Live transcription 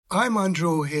I'm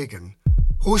Andrew O'Hagan,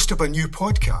 host of a new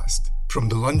podcast from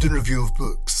the London Review of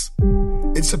Books.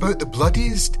 It's about the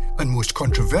bloodiest and most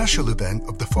controversial event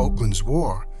of the Falklands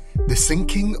War, the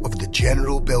sinking of the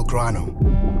General Belgrano.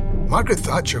 Margaret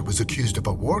Thatcher was accused of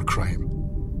a war crime.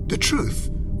 The truth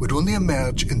would only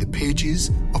emerge in the pages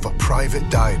of a private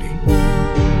diary.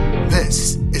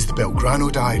 This is the Belgrano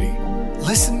Diary.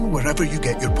 Listen wherever you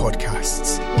get your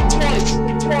podcasts.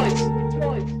 Twice.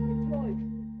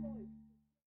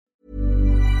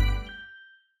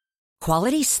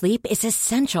 Quality sleep is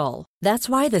essential. That's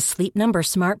why the Sleep Number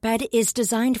Smart Bed is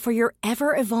designed for your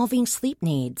ever-evolving sleep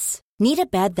needs. Need a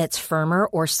bed that's firmer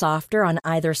or softer on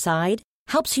either side?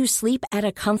 Helps you sleep at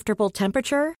a comfortable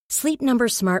temperature? Sleep Number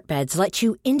Smart Beds let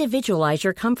you individualize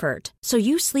your comfort, so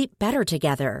you sleep better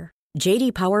together.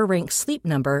 J.D. Power ranks Sleep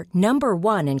Number number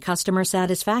 1 in customer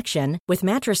satisfaction with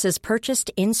mattresses purchased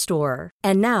in-store.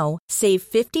 And now, save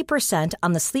 50%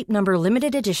 on the Sleep Number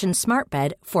Limited Edition Smart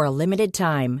Bed for a limited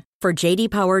time. For J.D.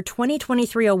 Power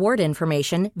 2023 award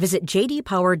information, visit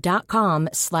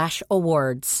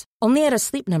jdpower.com/awards. Only at a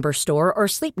Sleep Number store or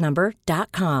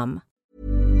sleepnumber.com.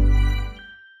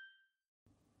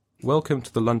 Welcome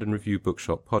to the London Review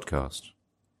Bookshop podcast.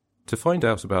 To find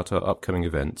out about our upcoming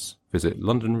events, visit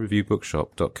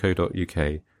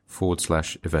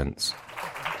londonreviewbookshop.co.uk/events.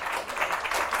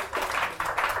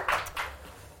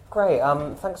 Great,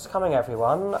 thanks for coming,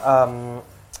 everyone.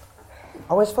 I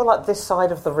always feel like this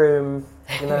side of the room,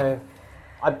 you know,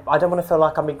 I don't want to feel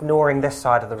like I'm ignoring this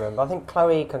side of the room, but I think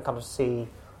Chloe can kind of see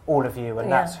all of you,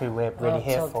 and that's who we're really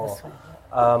here for.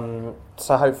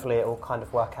 So hopefully it will kind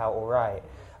of work out all right.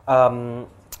 I'm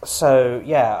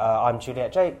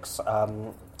Juliet Jakes.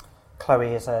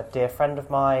 Chloe is a dear friend of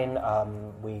mine.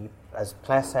 We, as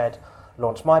Claire said,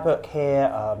 launched my book here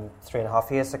 3.5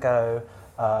 years ago.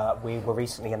 We were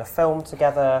recently in a film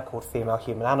together called Female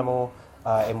Human Animal,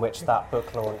 in which that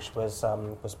book launch was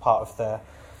part of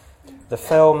the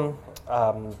film,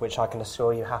 which I can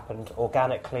assure you happened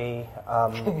organically.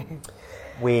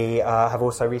 We have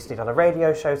also recently done a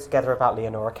radio show together about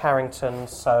Leonora Carrington,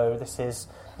 so this is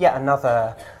yet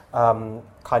another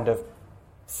kind of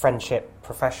friendship,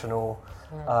 professional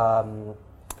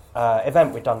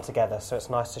event we've done together, so it's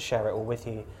nice to share it all with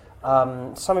you.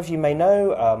 Some of you may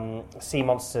know Sea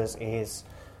Monsters is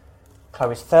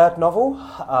Chloe's third novel.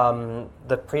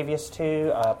 The previous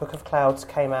two, Book of Clouds,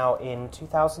 came out in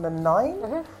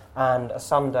 2009 and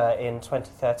Asunder in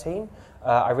 2013.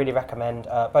 I really recommend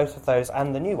both of those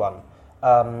and the new one.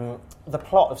 The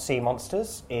plot of Sea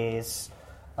Monsters is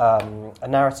a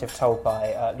narrative told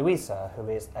by Luisa, who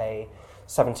is a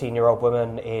 17-year-old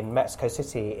woman in Mexico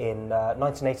City in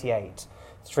 1988,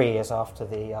 3 years after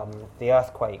the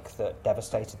earthquake that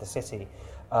devastated the city.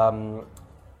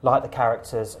 Like the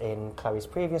characters in Chloe's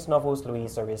previous novels,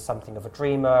 Luisa is something of a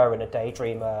dreamer and a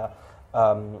daydreamer.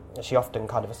 She often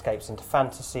kind of escapes into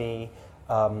fantasy.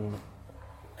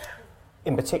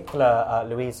 In particular,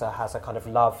 Luisa has a kind of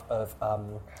love of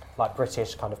like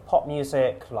British kind of pop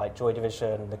music, like Joy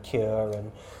Division, The Cure,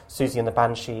 and Susie and the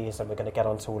Banshees, and we're going to get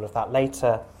onto all of that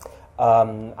later.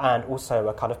 And also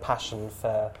a kind of passion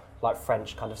for like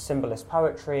French kind of symbolist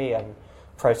poetry and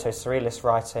proto-surrealist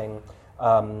writing.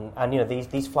 And you know,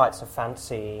 these flights of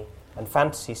fantasy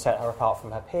set her apart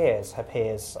from her peers. Her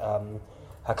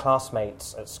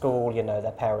classmates at school, you know,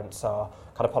 their parents are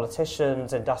kind of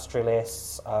politicians,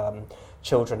 industrialists,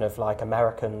 children of like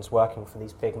Americans working for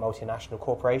these big multinational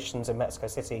corporations in Mexico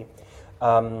City.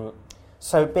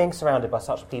 So being surrounded by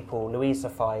such people, Luisa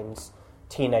finds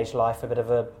teenage life a bit of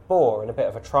a bore and a bit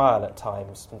of a trial at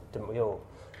times, didn't we all?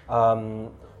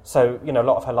 So, you know, a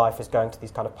lot of her life is going to these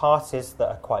kind of parties that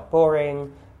are quite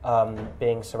boring,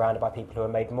 being surrounded by people who are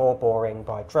made more boring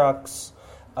by drugs,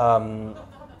 going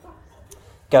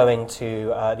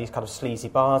to these kind of sleazy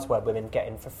bars where women get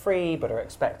in for free but are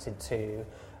expected to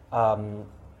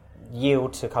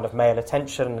yield to kind of male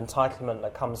attention and entitlement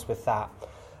that comes with that.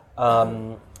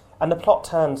 And the plot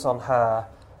turns on her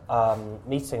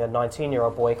meeting a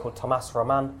 19-year-old boy called Tomas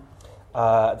Roman.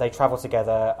 They travel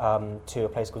together to a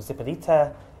place called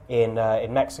Zipolite in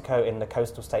Mexico, in the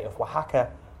coastal state of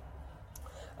Oaxaca,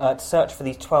 to search for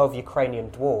these 12 Ukrainian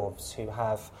dwarves who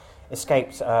have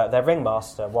escaped their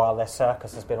ringmaster while their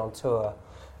circus has been on tour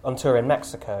in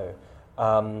Mexico.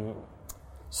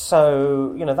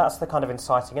 So, you know, that's the kind of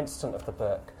inciting incident of the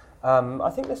book. I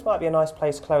think this might be a nice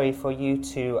place, Chloe, for you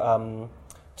to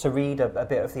read a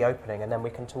bit of the opening, and then we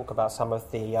can talk about some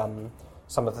of the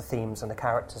themes and the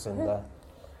characters in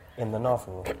the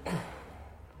novel.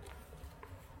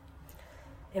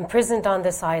 Imprisoned on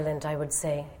this island, I would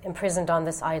say, imprisoned on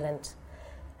this island,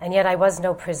 and yet I was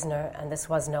no prisoner, and this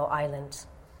was no island.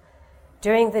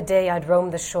 During the day, I'd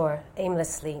roam the shore,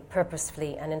 aimlessly,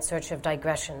 purposefully, and in search of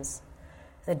digressions.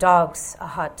 The dogs, a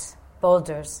hut,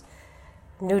 boulders,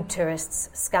 nude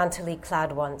tourists, scantily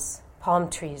clad ones, palm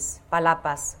trees,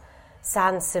 palapas,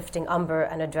 sand sifting umber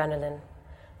and adrenaline,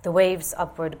 the waves'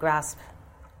 upward grasp,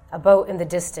 a boat in the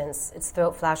distance, its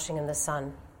throat flashing in the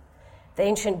sun. The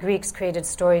ancient Greeks created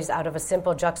stories out of a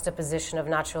simple juxtaposition of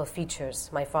natural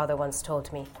features, my father once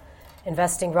told me,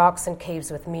 investing rocks and caves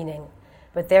with meaning.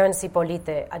 But there in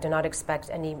Zipolite, I do not expect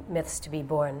any myths to be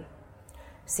born.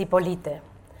 Zipolite.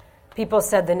 People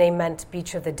said the name meant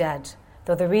Beach of the Dead,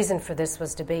 though the reason for this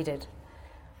was debated.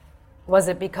 Was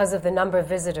it because of the number of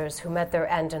visitors who met their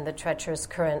end in the treacherous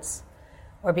currents,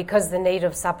 or because the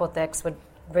native Zapotecs would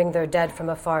bring their dead from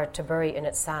afar to bury in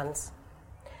its sands?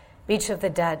 Beach of the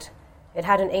Dead. It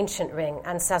had an ancient ring,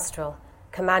 ancestral,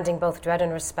 commanding both dread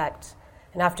and respect,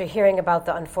 and after hearing about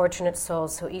the unfortunate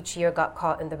souls who each year got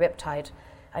caught in the riptide,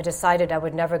 I decided I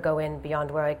would never go in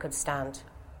beyond where I could stand.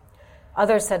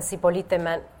 Others said Zipolite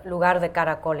meant lugar de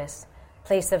caracoles,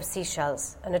 place of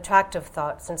seashells, an attractive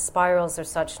thought since spirals are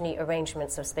such neat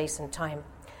arrangements of space and time.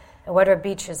 And what are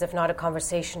beaches if not a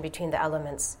conversation between the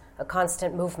elements, a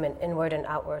constant movement inward and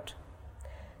outward?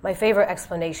 My favorite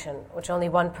explanation, which only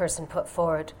one person put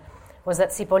forward, was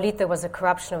that Zipolite was a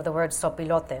corruption of the word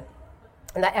sopilote,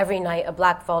 and that every night a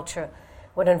black vulture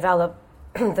would envelop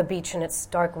the beach in its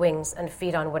dark wings and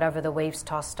feed on whatever the waves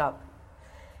tossed up.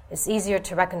 It's easier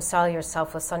to reconcile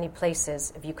yourself with sunny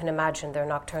places if you can imagine their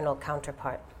nocturnal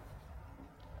counterpart.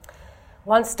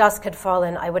 Once dusk had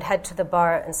fallen, I would head to the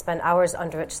bar and spend hours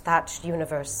under its thatched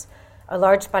universe, a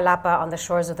large palapa on the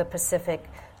shores of the Pacific,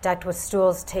 decked with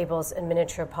stools, tables, and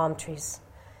miniature palm trees.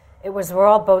 It was where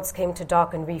all boats came to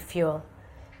dock and refuel,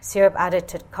 syrup added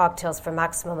to cocktails for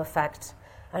maximum effect,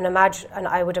 and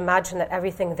I would imagine that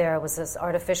everything there was as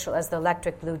artificial as the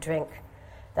electric blue drink,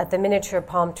 that the miniature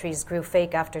palm trees grew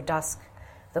fake after dusk,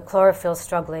 the chlorophyll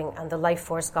struggling and the life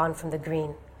force gone from the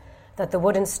green, that the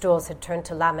wooden stools had turned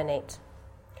to laminate.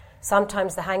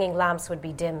 Sometimes the hanging lamps would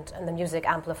be dimmed and the music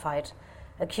amplified,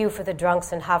 a cue for the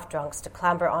drunks and half-drunks to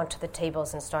clamber onto the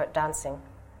tables and start dancing.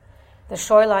 The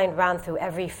shoreline ran through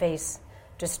every face,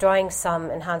 destroying some,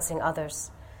 enhancing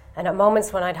others, and at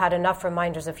moments when I'd had enough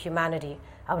reminders of humanity,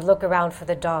 I would look around for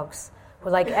the dogs, who,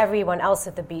 like everyone else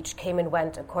at the beach, came and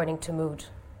went according to mood.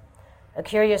 A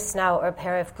curious snout or a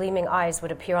pair of gleaming eyes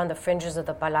would appear on the fringes of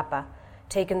the palapa,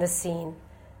 take in the scene,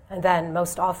 and then,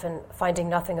 most often, finding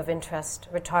nothing of interest,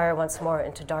 retire once more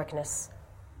into darkness.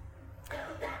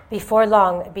 Before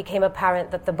long, it became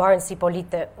apparent that the bar in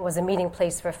Zipolite was a meeting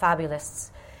place for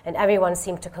fabulists, and everyone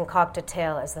seemed to concoct a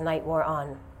tale as the night wore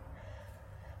on.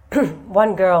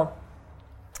 One girl,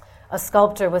 a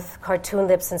sculptor with cartoon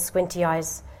lips and squinty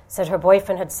eyes, said her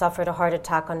boyfriend had suffered a heart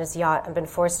attack on his yacht and been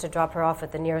forced to drop her off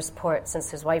at the nearest port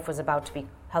since his wife was about to be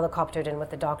helicoptered in with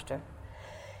the doctor.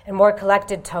 In more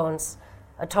collected tones,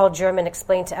 a tall German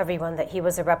explained to everyone that he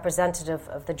was a representative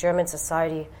of the German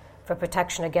Society for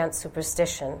Protection Against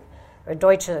Superstition, or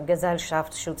Deutsche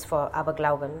Gesellschaft Schutz vor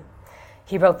Aberglauben.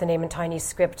 He wrote the name in tiny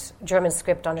German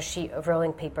script on a sheet of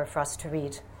rolling paper for us to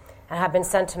read, and had been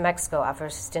sent to Mexico after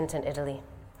a stint in Italy.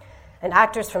 An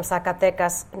actress from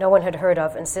Zacatecas no one had heard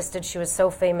of insisted she was so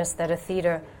famous that a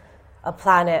theater, a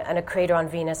planet, and a crater on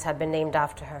Venus had been named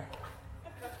after her.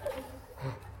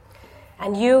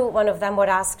 And you, one of them would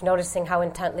ask, noticing how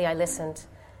intently I listened,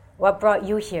 what brought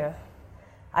you here?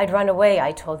 I'd run away,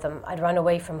 I told them. I'd run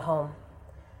away from home.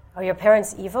 Are your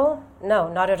parents evil?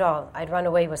 No, not at all. I'd run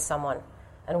away with someone.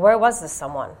 And where was this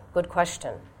someone? Good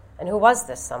question. And who was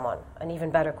this someone? An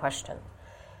even better question.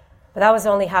 But that was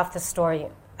only half the story.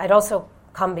 I'd also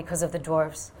come because of the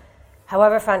dwarves.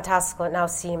 However fantastical it now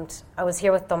seemed, I was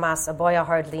here with Tomas, a boy I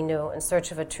hardly knew, in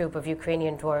search of a troop of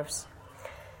Ukrainian dwarves.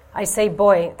 I say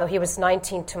boy, though he was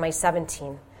 19 to my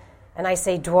 17, and I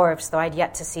say dwarves, though I'd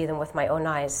yet to see them with my own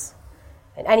eyes.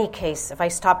 In any case, if I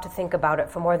stopped to think about it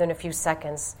for more than a few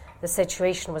seconds, the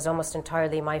situation was almost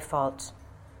entirely my fault.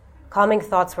 Calming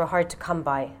thoughts were hard to come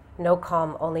by, no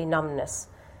calm, only numbness,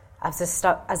 as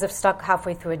if stuck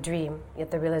halfway through a dream, yet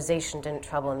the realization didn't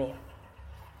trouble me.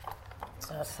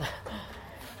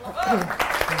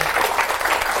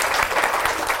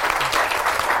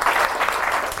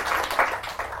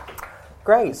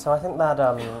 Great. So I think that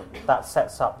that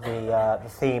sets up the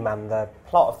theme and the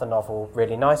plot of the novel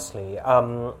really nicely.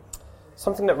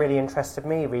 Something that really interested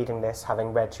me reading this,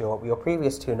 having read your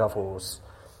previous two novels,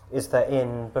 is that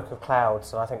in Book of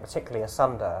Clouds, and I think particularly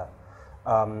Asunder,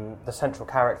 the central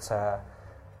character,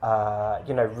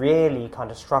 really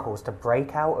kind of struggles to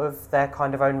break out of their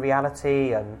kind of own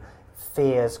reality and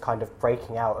fears kind of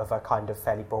breaking out of a kind of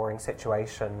fairly boring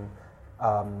situation.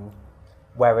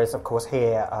 Whereas, of course,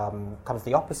 here, kind of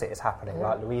the opposite is happening.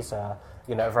 Like Louisa,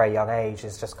 at a very young age,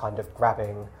 is just kind of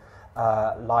grabbing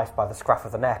life by the scruff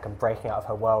of the neck and breaking out of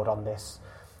her world on this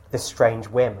strange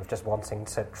whim of just wanting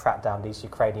to track down these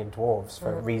Ukrainian dwarves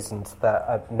for reasons that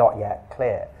are not yet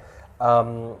clear.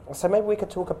 So maybe we could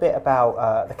talk a bit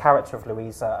about the character of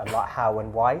Louisa and like how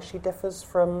and why she differs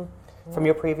from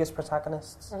your previous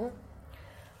protagonists.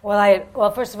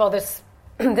 Well, first of all, this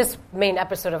main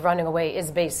episode of Running Away is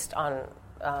based on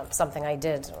something I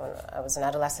did when I was an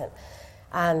adolescent.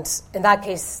 And in that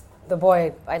case, the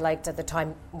boy I liked at the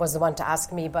time was the one to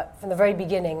ask me. But from the very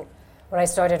beginning, when I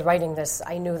started writing this,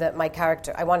 I knew that my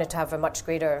character, I wanted to have a much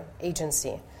greater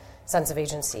sense of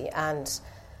agency. And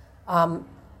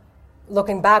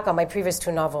looking back on my previous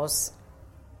two novels,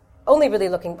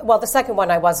 the second one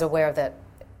I was aware that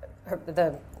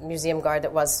the museum guard,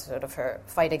 that was sort of her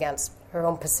fight against her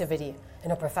own passivity in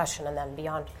her profession and then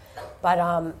beyond. But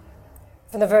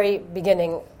from the very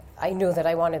beginning, I knew that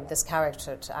I wanted this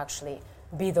character to actually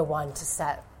be the one to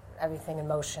set everything in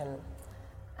motion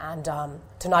and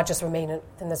to not just remain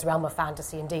in this realm of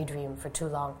fantasy and daydream for too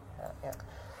long.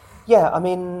 Yeah, I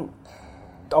mean,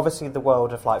 obviously the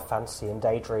world of like fantasy and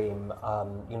daydream,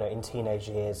 in teenage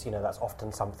years, that's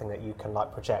often something that you can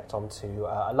like project onto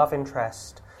a love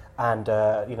interest, and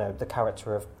the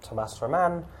character of Thomas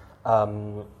Roman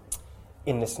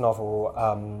in this novel.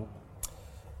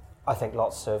 I think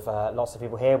lots of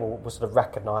people here will sort of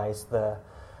recognise the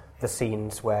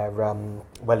scenes where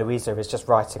Louisa is just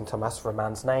writing Thomas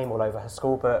Roman's name all over her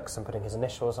school books and putting his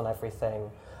initials on everything,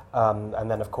 and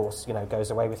then of course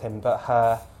goes away with him. But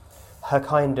her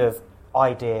kind of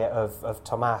idea of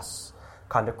Thomas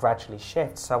kind of gradually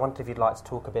shifts. So I wondered if you'd like to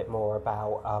talk a bit more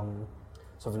about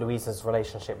sort of Louisa's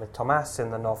relationship with Thomas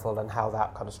in the novel and how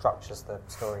that kind of structures the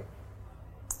story.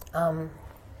 Well,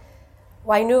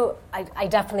 I knew I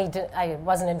definitely I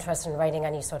wasn't interested in writing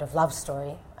any sort of love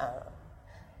story,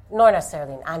 nor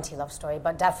necessarily an anti-love story,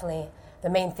 but definitely the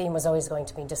main theme was always going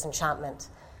to be disenchantment.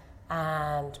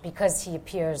 And because he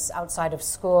appears outside of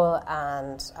school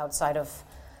and outside of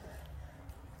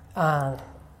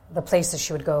the places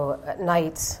she would go at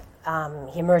night,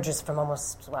 he emerges from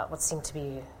almost what seemed to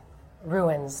be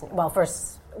ruins.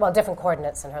 Different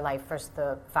coordinates in her life. First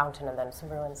the fountain and then some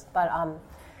ruins. But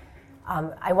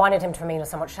I wanted him to remain a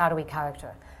somewhat shadowy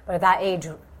character. But at that age,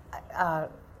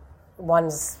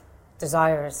 one's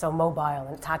desire is so mobile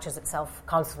and attaches itself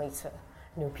constantly to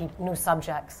new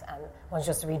subjects, and one's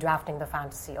just redrafting the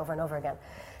fantasy over and over again.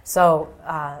 So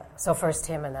first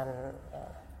him, and then...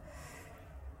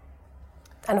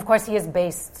 And of course he is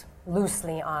based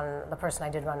loosely on the person I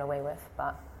did run away with,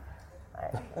 but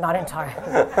not entirely.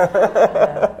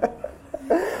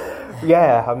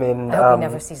 Yeah, I mean... I hope he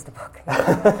never sees the book.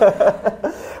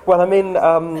 Well, I mean,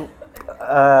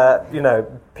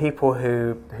 people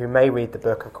who may read the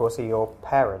book, of course, are your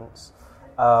parents.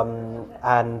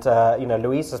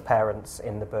 Louisa's parents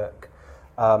in the book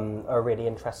are a really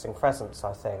interesting presence,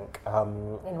 I think.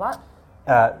 In what?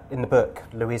 In the book,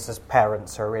 Louisa's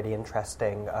parents are a really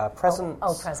interesting presence.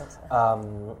 Presence.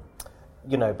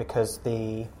 Because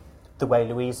the way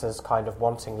Louisa's kind of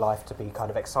wanting life to be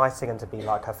kind of exciting and to be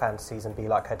like her fantasies and be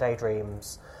like her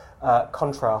daydreams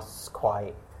contrasts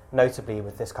quite notably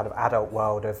with this kind of adult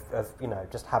world of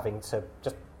just having to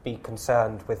just be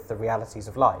concerned with the realities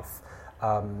of life.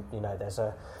 There's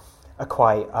a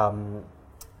quite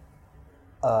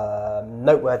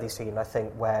noteworthy scene, I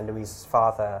think, where Louisa's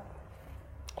father,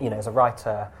 is a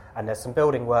writer, and there's some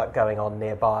building work going on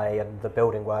nearby, and the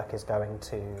building work is going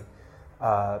to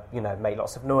make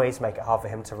lots of noise, make it hard for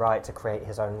him to write, to create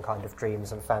his own kind of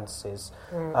dreams and fantasies.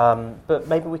 But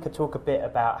maybe we could talk a bit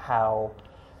about how,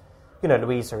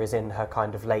 Louisa is in her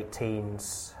kind of late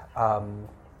teens.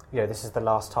 This is the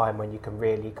last time when you can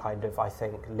really kind of, I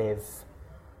think, live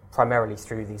primarily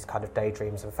through these kind of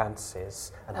daydreams and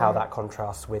fantasies, and how that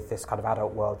contrasts with this kind of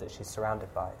adult world that she's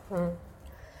surrounded by.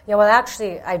 Yeah, well,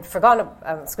 actually, I'd forgotten,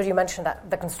 it's good you mentioned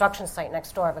that, the construction site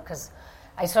next door, because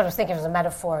I sort of think of it as a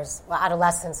metaphor as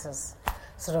adolescence is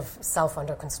sort of self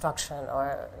under construction,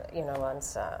 or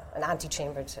one's an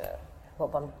antechamber to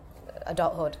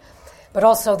adulthood, but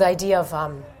also the idea of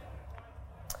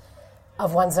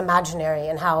one's imaginary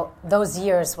and how those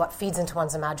years, what feeds into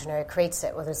one's imaginary creates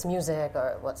it, whether it's music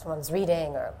or what one's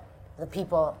reading or the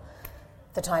people,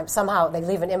 the time. Somehow they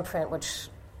leave an imprint, which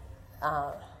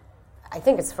I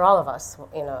think it's for all of us.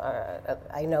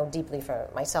 I know deeply for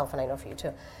myself, and I know for you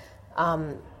too.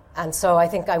 And so I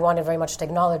think I wanted very much to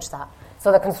acknowledge that.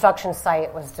 So the construction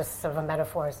site was just sort of a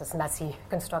metaphor, it's this messy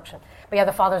construction. But yeah,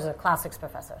 the father's a classics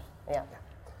professor. Yeah.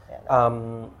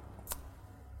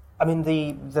 I mean,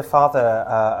 the father,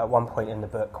 at one point in the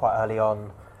book, quite early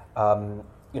on,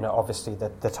 obviously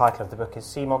the title of the book is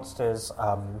Sea Monsters.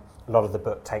 A lot of the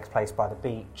book takes place by the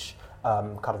beach,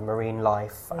 kind of marine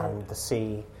life and the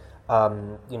sea,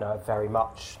 very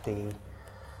much the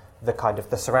kind of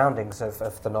the surroundings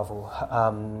of the novel.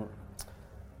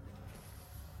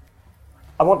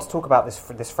 I want to talk about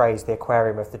this phrase, the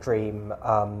aquarium of the dream,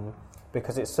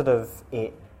 because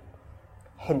it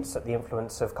hints at the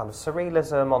influence of kind of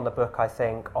surrealism on the book, I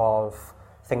think, of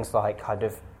things like kind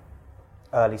of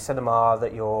early cinema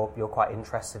that you're quite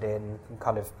interested in,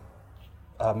 kind of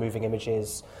moving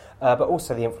images, but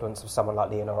also the influence of someone like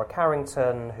Leonora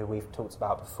Carrington, who we've talked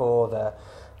about before, the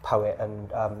poet and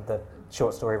the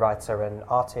short story writer and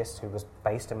artist who was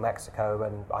based in Mexico,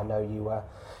 and I know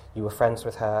you were friends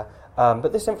with her.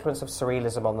 But this influence of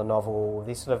surrealism on the novel,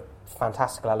 these sort of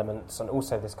fantastical elements, and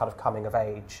also this kind of coming of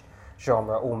age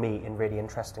genre all meet in really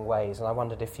interesting ways. And I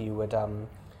wondered if you would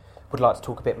like to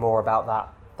talk a bit more about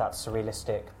that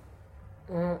surrealistic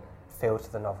feel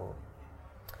to the novel.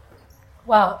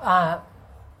 Well,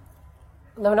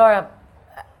 Leonora,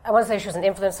 I won't say she was an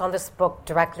influence on this book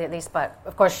directly, at least, but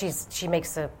of course she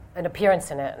makes an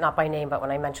appearance in it, not by name, but when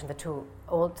I mentioned the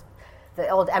old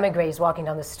emigres walking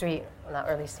down the street in that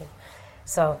early scene.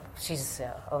 So she's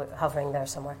hovering there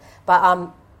somewhere. But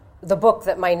the book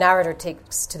that my narrator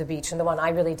takes to the beach, and the one I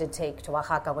really did take to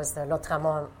Oaxaca, was the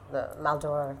Lautréamont, the Mal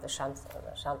d'Or, the Chant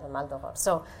de Mal d'Or.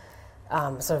 So,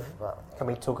 can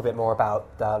we talk a bit more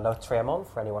about Lautréamont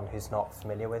for anyone who's not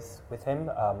familiar with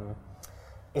him?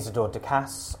 Isidore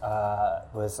Ducasse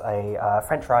was a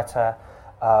French writer.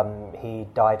 He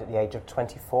died at the age of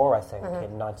 24, I think,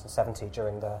 in 1970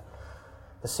 during the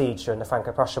siege during the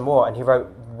Franco-Prussian War, and he wrote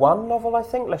one novel, I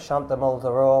think, Le Chant de Mal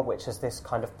d'Or, which is this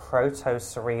kind of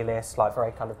proto-surrealist, like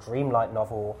very kind of dreamlike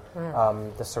novel.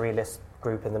 The surrealist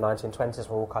group in the 1920s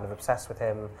were all kind of obsessed with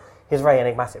him. He was a very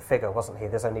enigmatic figure, wasn't he?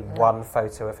 There's only one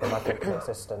photo of him, I think, in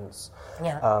existence.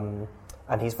 Yeah.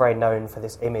 And he's very known for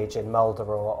this image in Mal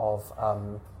d'Or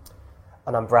of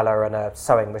an umbrella and a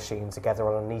sewing machine together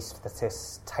on an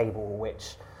aestheticist table,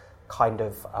 which kind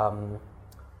of...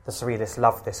 the surrealists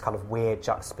love this kind of weird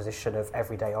juxtaposition of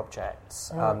everyday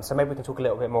objects. So maybe we can talk a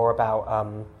little bit more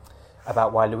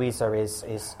about why Louisa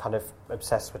is kind of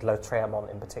obsessed with Lautréamont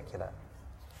in particular.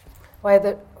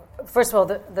 Well, first of all,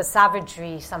 the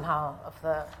savagery somehow of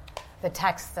the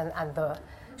text and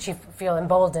she feel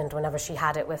emboldened whenever she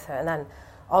had it with her. And then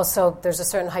also there's a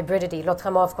certain hybridity.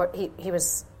 Lautréamont, of course,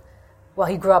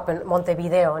 he grew up in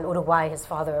Montevideo in Uruguay. His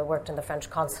father worked in the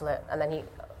French consulate, and then he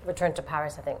returned to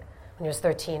Paris, I think, when he was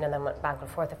 13, and then went back and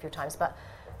forth a few times. But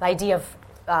the idea of,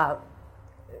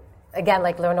 again,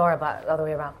 like Leonora, but the other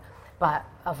way around, but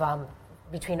of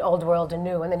between old world and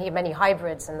new, and then he had many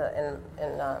hybrids in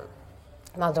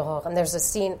Mal d'Or. And there's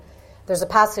a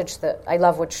passage that I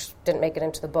love, which didn't make it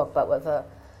into the book, but with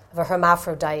of a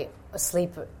hermaphrodite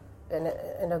asleep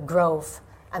in a grove,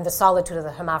 and the solitude of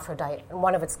the hermaphrodite, and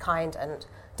one of its kind, and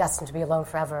destined to be alone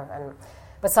forever.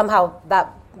 But somehow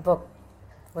that book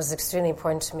was extremely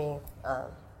important to me.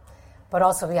 But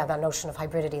also, that notion of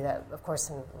hybridity that, of course,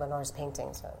 in Lenore's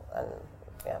paintings and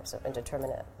sort of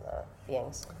indeterminate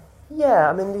beings. Yeah,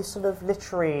 I mean, these sort of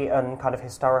literary and kind of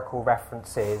historical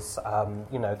references,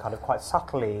 kind of quite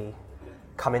subtly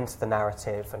come into the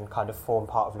narrative and kind of form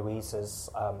part of Louisa's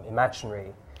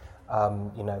imaginary,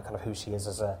 kind of who she is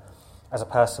as a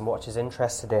person, what she's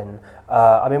interested in.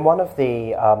 I mean, one of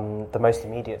the most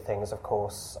immediate things, of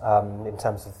course, in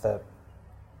terms of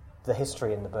the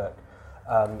history in the book,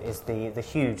 is the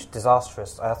huge,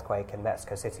 disastrous earthquake in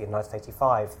Mexico City in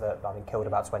 1985 that, killed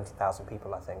about 20,000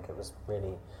 people, I think. It was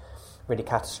really, really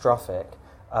catastrophic.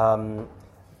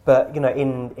 But,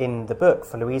 in the book,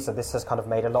 for Louisa, this has kind of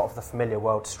made a lot of the familiar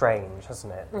world strange,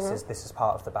 hasn't it? Mm-hmm. This is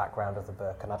part of the background of the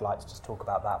book, and I'd like to just talk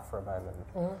about that for a moment.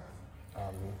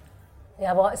 Mm-hmm.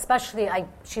 Well, especially,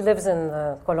 she lives in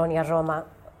the Colonia Roma,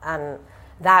 and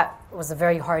that was a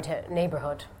very hard-hit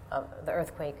neighborhood of the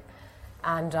earthquake.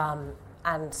 And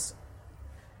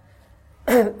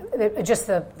just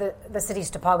the city's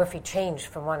topography changed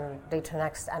from one day to the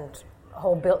next, and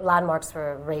whole landmarks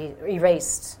were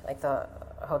erased, like the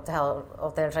Hotel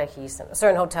Regis, and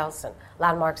certain hotels and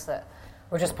landmarks that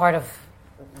were just part of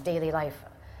daily life.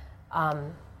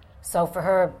 So for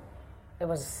her, it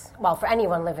was, for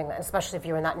anyone living there, especially if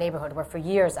you're in that neighborhood, where for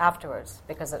years afterwards,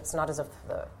 because it's not as if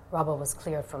the rubble was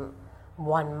cleared from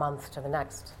 1 month to the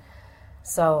next.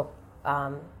 So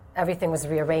everything was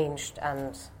rearranged,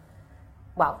 and,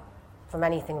 from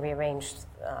anything rearranged,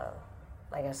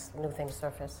 I guess new things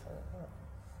surface.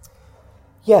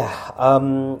 Yeah,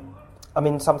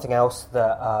 something else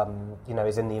that,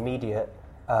 is in the immediate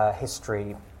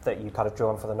history that you kind of drew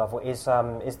on for the novel is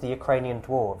the Ukrainian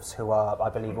dwarves, who are, I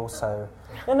believe, also...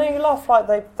 You laugh like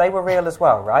they were real as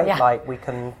well, right? Yeah. Like, we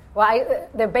can... Well,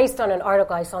 they're based on an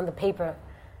article I saw in the paper.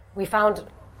 We found,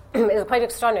 it was quite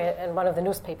extraordinary, in one of the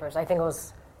newspapers, I think it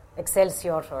was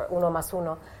Excelsior or Uno Mas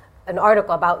Uno, an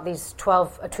article about these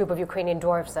a troop of Ukrainian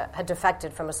dwarves that had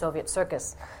defected from a Soviet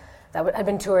circus that had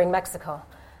been touring Mexico.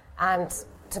 And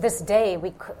to this day,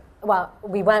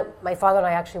 my father and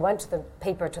I actually went to the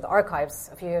paper, to the archives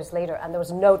a few years later, and there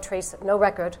was no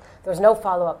record, there was no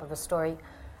follow-up of the story,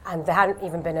 and there hadn't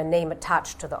even been a name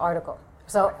attached to the article.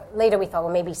 So later we thought,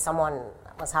 well, maybe someone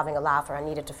was having a laugh or I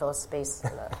needed to fill a space.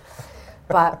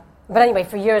 But anyway,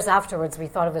 for years afterwards, we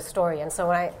thought of the story, and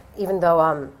so even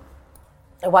though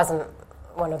it wasn't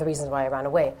one of the reasons why I ran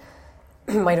away,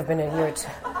 it might have been a year or two,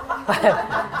 but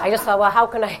I just thought, well, how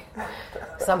can I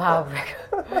somehow...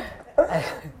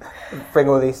 bring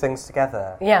all these things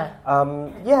together. Yeah. I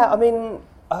mean,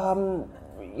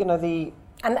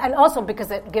 And also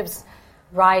because it gives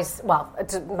rise,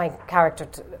 to my character,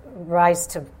 rise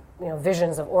to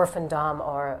visions of orphandom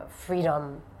or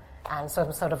freedom and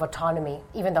some sort of autonomy,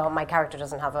 even though my character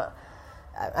doesn't have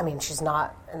she's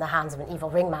not in the hands of an evil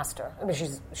ringmaster. I mean,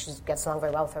 she gets along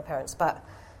very well with her parents, but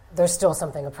there's still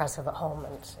something oppressive at home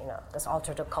and, this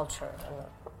altered culture.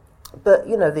 But,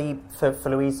 for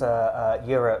Louisa,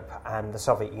 Europe and the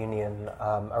Soviet Union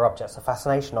are objects of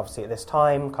fascination, obviously, at this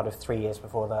time, kind of 3 years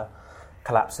before the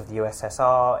collapse of the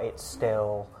USSR. It's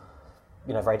still,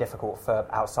 very difficult for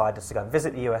outsiders to go and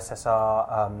visit the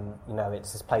USSR.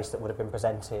 It's this place that would have been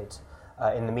presented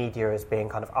in the media as being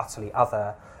kind of utterly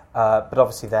other. But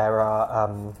obviously there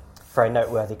are very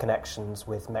noteworthy connections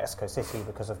with Mexico City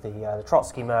because of the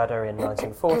Trotsky murder in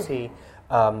 1940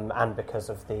 and because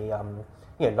of the...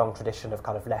 long tradition of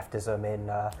kind of leftism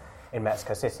in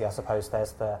Mexico City. I suppose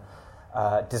there's the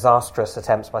disastrous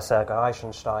attempts by Sergei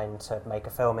Eisenstein to make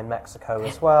a film in Mexico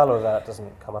as well, although that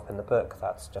doesn't come up in the book.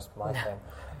 That's just my thing.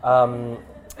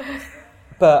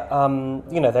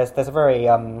 There's a very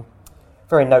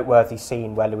very noteworthy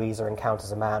scene where Louisa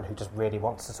encounters a man who just really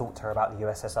wants to talk to her about the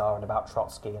USSR and about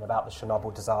Trotsky and about the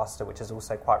Chernobyl disaster, which is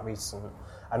also quite recent,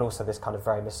 and also this kind of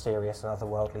very mysterious and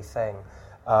otherworldly thing.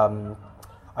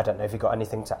 I don't know if you've got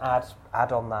anything to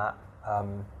add on that.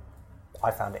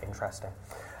 I found it interesting.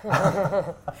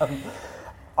 I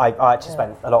actually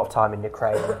spent a lot of time in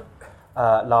Ukraine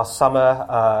last summer.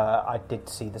 I did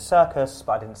see the circus,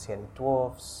 but I didn't see any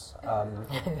dwarves.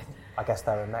 I guess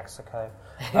they're in Mexico.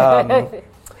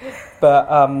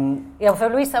 For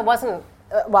Louisa, wasn't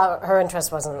her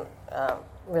interest wasn't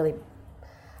really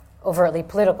overtly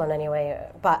political in any way,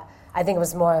 but I think it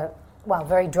was more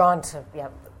very drawn to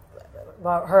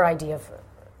her idea of,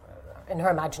 in her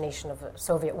imagination, of a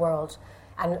Soviet world,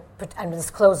 and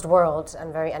this closed world,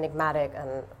 and very enigmatic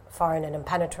and foreign and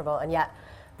impenetrable, and yet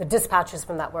the dispatches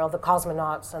from that world, the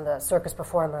cosmonauts and the circus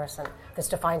performers, and this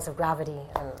defiance of gravity.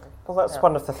 That's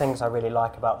one of the things I really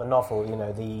like about the novel.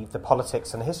 The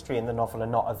politics and history in the novel are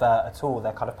not overt at all.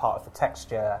 They're kind of part of the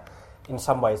texture. In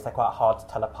some ways, they're quite hard to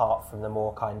tell apart from the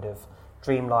more kind of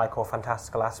dreamlike or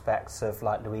fantastical aspects of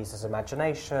like Louisa's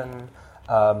imagination.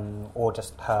 Or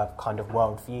just her kind of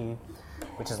worldview,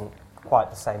 which isn't quite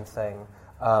the same thing.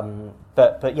 The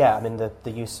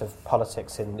use of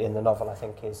politics in the novel, I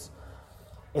think, is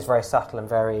very subtle and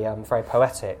very very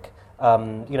poetic.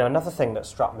 Another thing that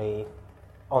struck me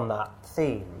on that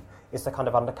theme is the kind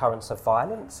of undercurrents of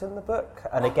violence in the book,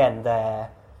 and again, they're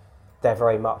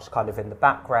very much kind of in the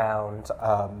background,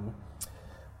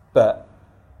 but.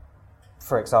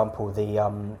 For example, the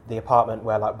apartment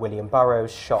where like William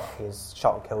Burroughs shot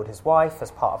and killed his wife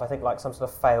as part of, I think, like some sort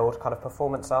of failed kind of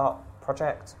performance art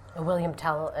project. A William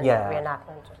Tell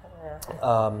reenactment. Yeah.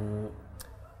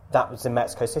 That was in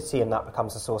Mexico City, and that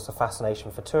becomes a source of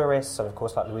fascination for tourists. And of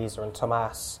course, like Louisa and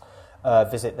Tomas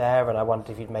visit there. And I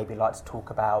wondered if you'd maybe like to talk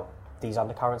about these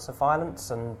undercurrents of violence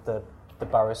and the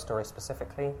Burroughs story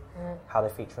specifically, how they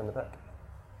feature in the book.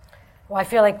 Well, I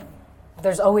feel like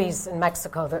there's always in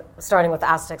Mexico, starting with the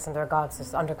Aztecs and their gods,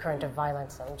 this undercurrent of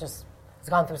violence, and it's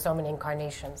gone through so many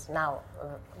incarnations. Now,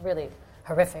 a really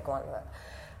horrific one,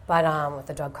 but with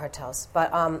the drug cartels.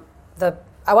 But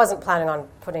I wasn't planning on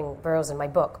putting Burroughs in my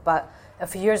book, but a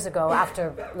few years ago,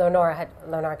 after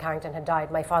Leonora Carrington had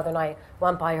died, my father and I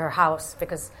went by her house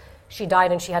because she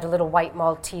died and she had a little white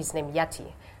Maltese named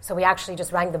Yeti. So we actually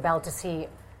just rang the bell to see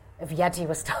if Yeti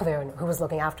was still there and who was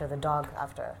looking after the dog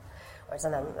after.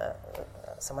 And then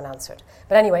someone answered.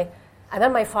 But anyway, and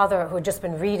then my father, who had just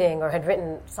been reading or had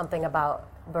written something about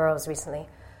Burroughs recently,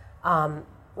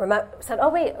 said, oh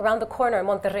wait, around the corner,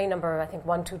 Monterrey number, I think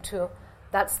 122,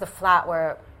 that's the flat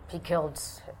where he killed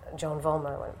Joan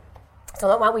Vollmer. So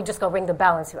why don't we just go ring the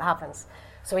bell and see what happens?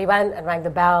 So we went and rang the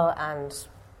bell, and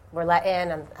were let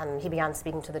in, and he began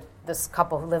speaking to this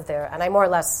couple who lived there. And I more or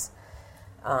less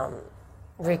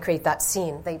recreate that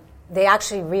scene. They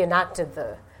actually reenacted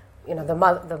the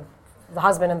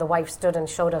husband and the wife stood and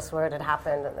showed us where it had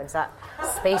happened and the exact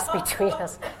space between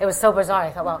us. It was so bizarre.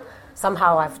 I thought, well,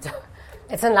 somehow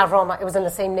it's in La Roma. It was in the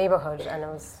same neighborhood, and it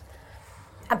was.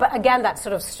 But again, that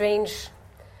sort of strange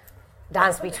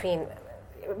dance between.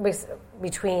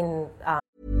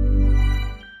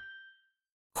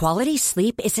 Quality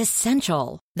sleep is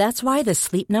essential. That's why the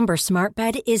Sleep Number Smart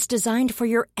Bed is designed for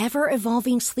your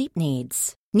ever-evolving sleep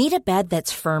needs. Need a bed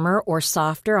that's firmer or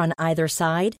softer on either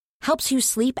side? Helps you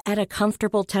sleep at a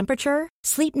comfortable temperature?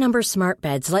 Sleep Number Smart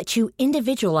Beds let you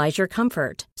individualize your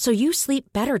comfort, so you sleep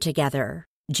better together.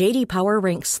 J.D. Power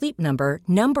ranks Sleep Number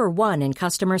number 1 in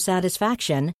customer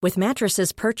satisfaction with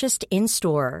mattresses purchased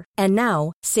in-store. And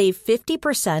now, save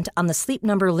 50% on the Sleep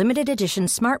Number Limited Edition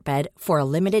Smart Bed for a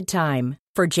limited time.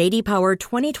 For J.D. Power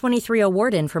 2023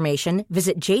 award information,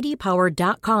 visit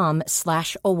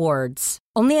jdpower.com/awards.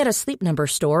 Only at a Sleep Number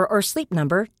store or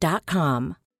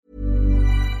sleepnumber.com.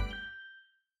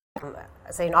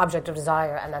 Say an object of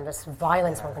desire, and then this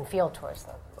violence one can feel towards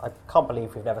them. I can't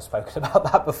believe we've never spoken about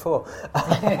that before.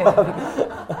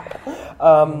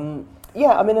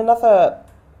 Yeah, I mean, another,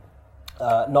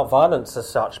 not violence as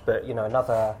such, but,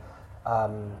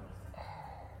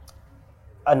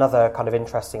 another kind of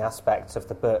interesting aspect of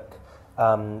the book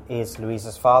is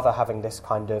Louisa's father having this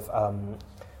kind of,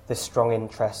 this strong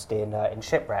interest in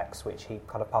shipwrecks, which he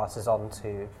kind of passes on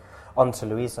to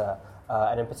Louisa,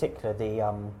 and in particular the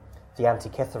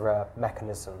Antikythera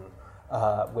mechanism,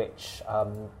 which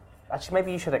actually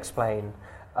maybe you should explain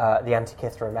the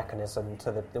Antikythera mechanism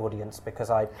to the audience,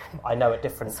 because I know at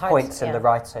different points in the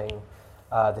writing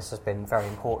this has been very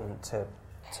important to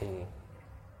you.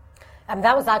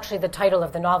 That was actually the title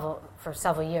of the novel for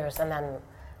several years, and then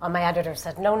my editor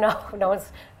said, no,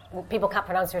 people can't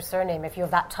pronounce your surname if you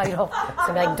have that title. It's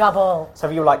going to be like double. So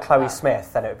if you were like Chloe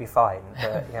Smith, then it would be fine.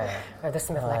 But, yeah. Or the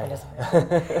Smith mechanism.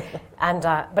 And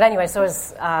but anyway, so it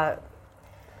was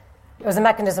a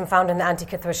mechanism found in the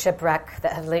Antikythera shipwreck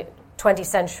that had 20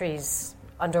 centuries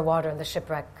underwater in the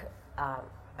shipwreck. I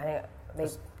think they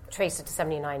traced it to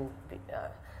 79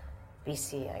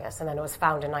 BC, I guess, and then it was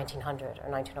found in 1900 or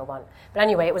 1901. But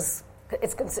anyway, it's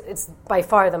by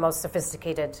far the most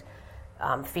sophisticated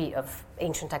feat of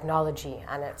ancient technology,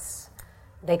 and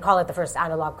they call it the first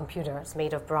analog computer. It's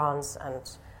made of bronze, and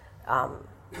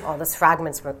all these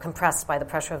fragments were compressed by the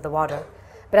pressure of the water.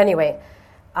 But anyway,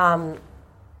 I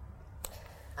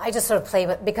just sort of play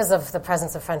with, because of the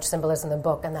presence of French symbolism in the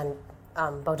book, and then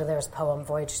Baudelaire's poem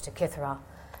Voyage to Kythera.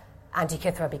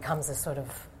 Antikythera becomes a sort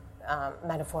of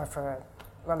metaphor for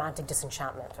romantic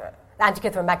disenchantment, or the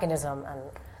Antikythera mechanism and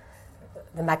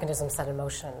the mechanism set in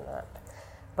motion.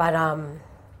 But,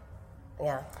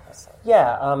 yeah.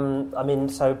 Yeah, I mean,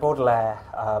 so Baudelaire,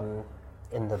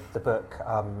 in the book,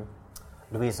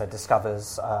 Louisa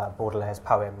discovers Baudelaire's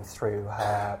poem through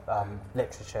her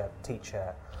literature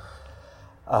teacher,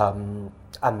 and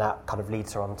that kind of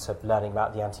leads her on to learning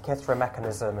about the Antikythera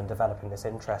mechanism and developing this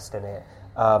interest in it.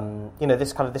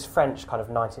 This French kind of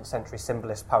 19th century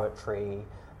symbolist poetry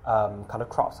kind of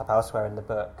crops up elsewhere in the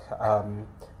book.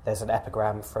 There's an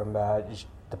epigram from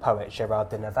the poet Gérard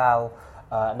de Nerval,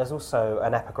 and there's also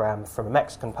an epigram from a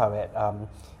Mexican poet,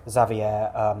 Xavier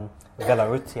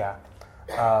Villaurrutia,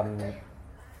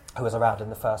 who was around in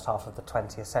the first half of the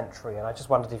 20th century. And I just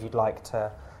wondered if you'd like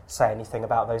to say anything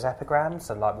about those epigrams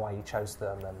and like why you chose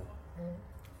them. And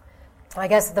I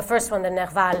guess the first one, the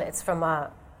Nerval, it's from a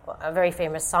very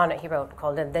famous sonnet he wrote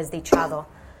called El Desdichado,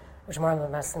 which more or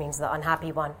less means the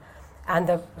unhappy one. And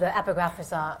the epigraph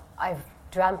is I've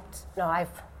dreamt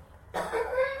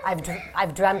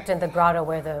in the grotto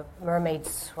where the mermaid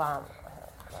swam.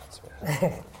 I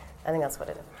think that's what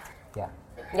it is. Yeah.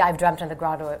 Yeah, I've dreamt in the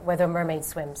grotto where the mermaid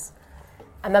swims.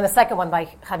 And then the second one by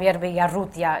Javier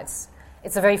Villaurrutia,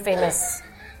 it's a very famous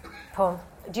poem.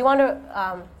 Do you want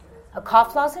a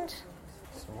cough lozenge?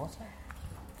 Some water?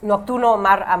 Nocturno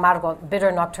mar amargo,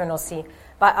 bitter nocturnal sea.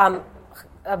 But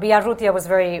Villaurrutia was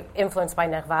very influenced by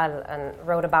Nerval and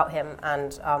wrote about him,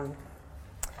 and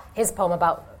his poem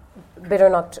about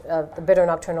the bitter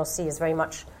nocturnal sea is very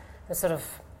much the sort of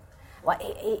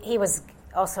he was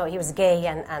gay,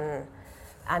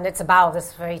 and it's about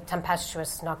this very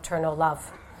tempestuous nocturnal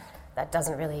love that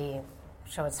doesn't really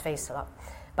show its face a lot.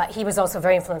 But he was also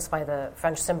very influenced by the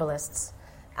French symbolists,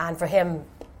 and for him,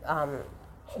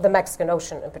 the Mexican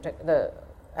Ocean in particular,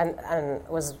 and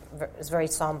was very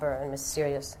somber and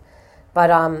mysterious. But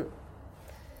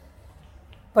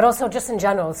But also just in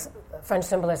general, French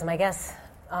symbolism, I guess.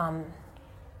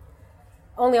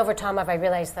 Only over time have I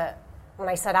realized that when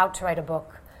I set out to write a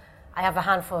book, I have a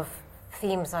handful of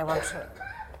themes I want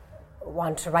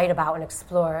to write about and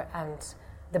explore, and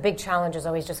the big challenge is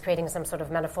always just creating some sort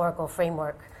of metaphorical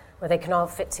framework where they can all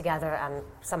fit together and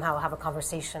somehow have a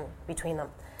conversation between them.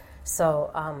 So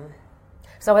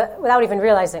without even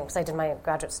realizing, because I did my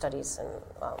graduate studies in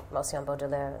mostly on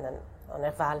Baudelaire and then on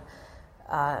Nerval,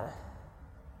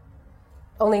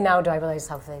 only now do I realize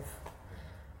how they've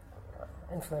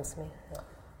influenced me.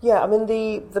 Yeah, I mean,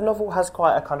 the novel has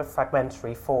quite a kind of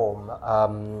fragmentary form,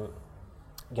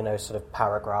 sort of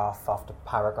paragraph after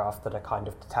paragraph that are kind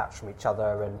of detached from each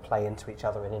other and play into each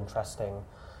other in interesting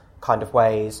kind of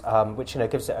ways, which,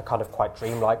 gives it a kind of quite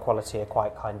dreamlike quality, a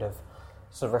quite kind of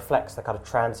sort of reflects the kind of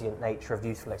transient nature of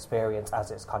youthful experience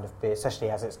as it's kind of, especially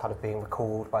as it's kind of being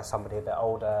recalled by somebody a bit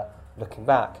older looking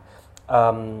back.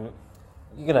 So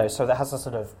that has a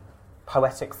sort of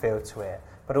poetic feel to it,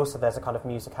 but also there's a kind of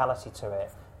musicality to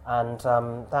it. And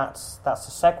that's a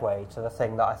segue to the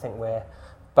thing that I think we're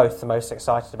both the most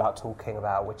excited about talking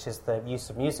about, which is the use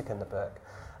of music in the book.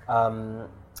 As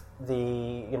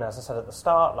I said at the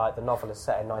start, like the novel is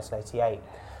set in 1988,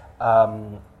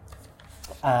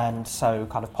 and so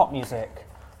kind of pop music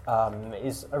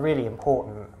is a really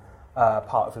important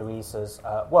part of Louisa's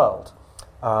world.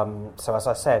 So as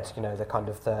I said, the kind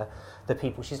of the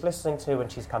people she's listening to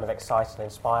and she's kind of excited and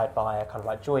inspired by are kind of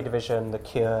like Joy Division, The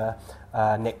Cure,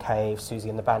 Nick Cave, Susie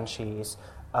and the Banshees,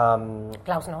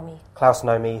 Klaus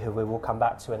Nomi, who we will come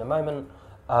back to in a moment.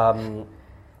 I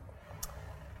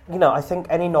think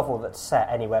any novel that's set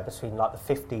anywhere between like the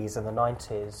 50s and the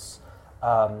 90s,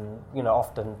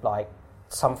 often like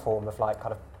some form of like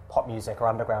kind of pop music or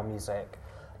underground music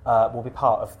will be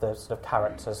part of the sort of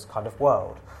character's kind of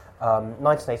world.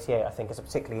 1988, I think, is a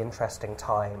particularly interesting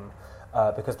time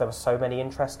because there were so many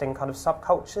interesting kind of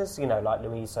subcultures. Like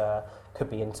Louisa could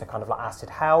be into kind of like acid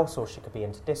house, or she could be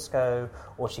into disco,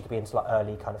 or she could be into like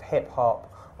early kind of hip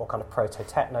hop or kind of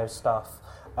proto-techno stuff.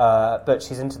 But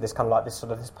she's into this kind of like this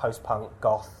sort of this post-punk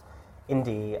goth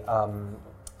indie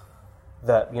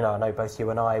that I know both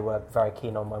you and I were very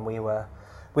keen on when we were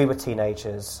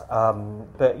teenagers.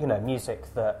 But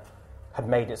music that had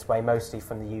made its way mostly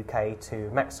from the UK to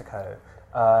Mexico.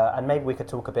 And maybe we could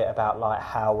talk a bit about like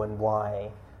how and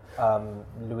why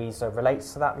Louisa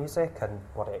relates to that music and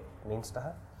what it means to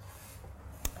her.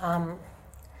 Well,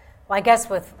 I guess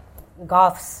with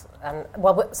goths,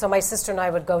 so my sister and I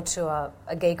would go to a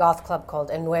gay goth club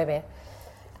called El Nueve,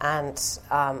 and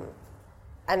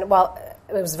it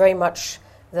was very much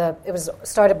it was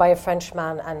started by a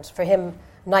Frenchman, and for him,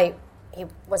 night he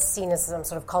was seen as some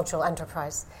sort of cultural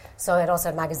enterprise. So it also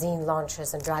had magazine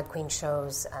launches and drag queen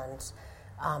shows, and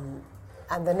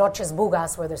the Noches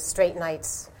Bugas were the straight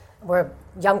nights where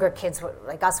younger kids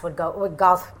like us would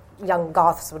go, young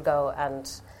goths would go,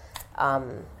 and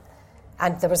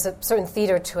there was a certain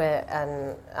theater to it,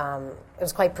 and it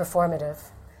was quite performative,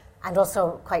 and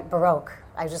also quite baroque.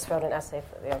 I just wrote an essay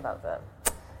about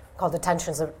called "The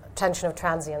Tension of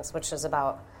Transience," which is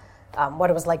about what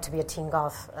it was like to be a teen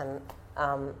goth,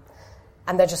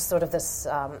 and they're just sort of this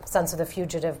sense of the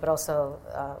fugitive, but also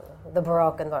the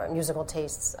baroque and the musical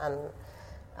tastes and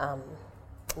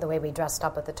the way we dressed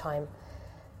up at the time,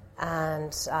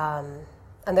 and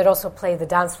they'd also play, the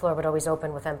dance floor would always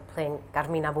open with them playing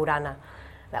Carmina Burana.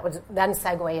 That would then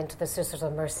segue into the Sisters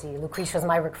of Mercy, Lucretia's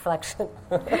My Reflection,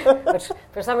 which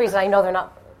for some reason I know they're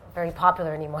not very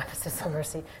popular anymore, the Sisters of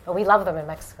Mercy, but we loved them in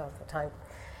Mexico at the time.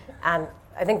 And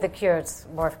I think The Cure is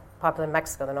more popular in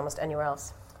Mexico than almost anywhere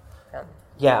else.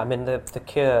 Yeah, I mean, the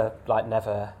Cure like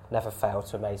never failed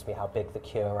to amaze me how big the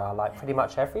Cure are, like pretty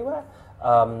much everywhere.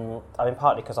 I mean,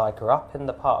 partly because I grew up in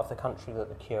the part of the country that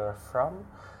the Cure are from.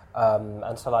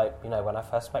 And so, like, when I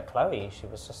first met Chloe, she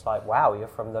was just like, wow, you're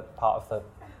from the part of the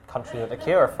country that the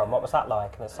Cure are from. What was that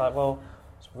like? And it's like, well,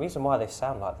 there's a reason why they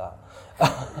sound like that.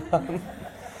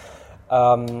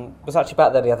 Was actually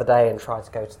back there the other day and tried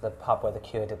to go to the pub where the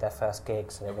Cure did their first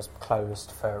gigs, and it was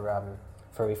closed for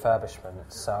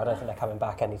refurbishment. So I don't think they're coming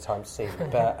back anytime soon.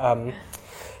 But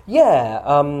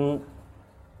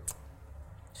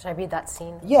should I read that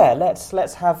scene? Yeah,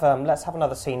 let's have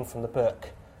another scene from the book.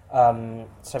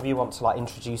 So if you want to like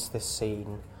introduce this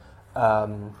scene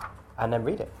and then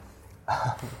read it.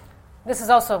 This is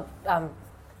also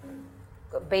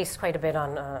based quite a bit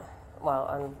on a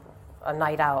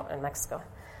night out in Mexico.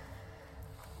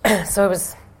 So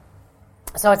it's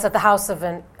at the house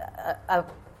of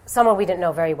someone we didn't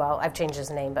know very well. I've changed his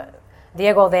name, but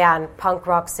Diego Dean, punk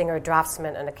rock singer,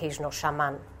 draftsman, and occasional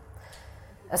shaman.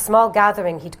 A small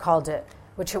gathering, he'd called it,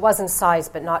 which it was in size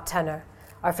but not tenor,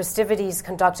 our festivities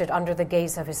conducted under the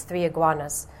gaze of his 3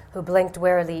 iguanas, who blinked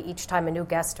warily each time a new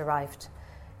guest arrived.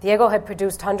 Diego had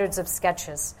produced hundreds of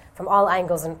sketches from all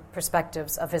angles and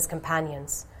perspectives of his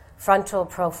companions, frontal,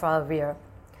 profile, rear.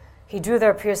 He drew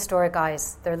their prehistoric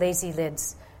eyes, their lazy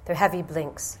lids, their heavy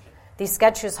blinks. These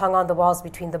sketches hung on the walls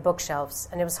between the bookshelves,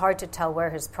 and it was hard to tell where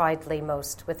his pride lay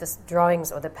most, with the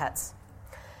drawings or the pets.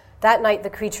 That night, the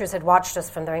creatures had watched us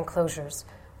from their enclosures,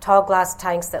 tall glass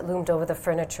tanks that loomed over the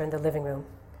furniture in the living room.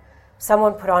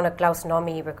 Someone put on a Klaus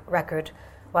Nomi record,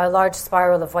 while a large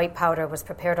spiral of white powder was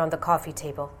prepared on the coffee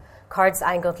table, cards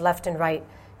angled left and right,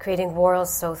 creating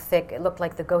whorls so thick it looked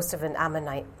like the ghost of an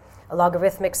ammonite, a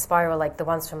logarithmic spiral like the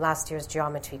ones from last year's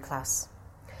geometry class.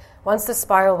 Once the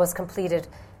spiral was completed,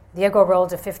 Diego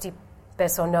rolled a 50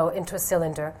 peso note into a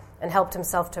cylinder and helped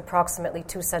himself to approximately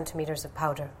 2 centimeters of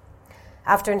powder.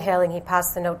 After inhaling, he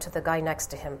passed the note to the guy next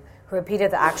to him, who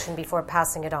repeated the action before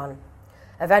passing it on.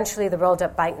 Eventually, the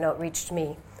rolled-up banknote reached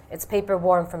me, its paper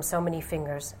warm from so many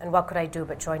fingers, and what could I do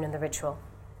but join in the ritual?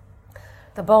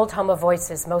 The bold hum of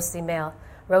voices, mostly male,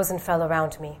 rose and fell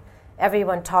around me,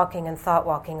 everyone talking and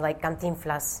thought-walking like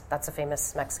Cantinflas, that's a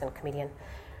famous Mexican comedian,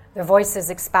 their voices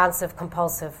expansive,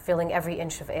 compulsive, filling every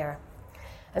inch of air.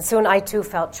 And soon I too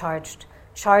felt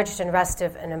charged and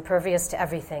restive and impervious to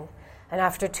everything, and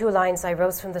after 2 lines I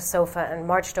rose from the sofa and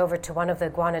marched over to one of the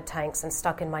iguana tanks and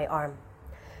stuck in my arm.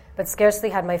 But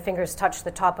scarcely had my fingers touched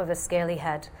the top of the scaly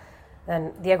head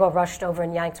than Diego rushed over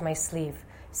and yanked my sleeve,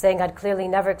 saying I'd clearly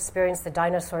never experienced the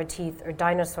dinosaur teeth or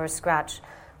dinosaur scratch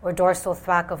or dorsal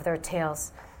thwack of their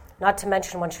tails, not to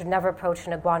mention one should never approach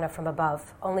an iguana from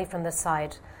above, only from the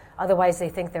side, otherwise they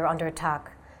think they're under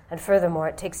attack. And furthermore,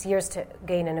 it takes years to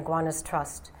gain an iguana's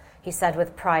trust, he said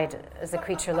with pride as the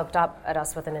creature looked up at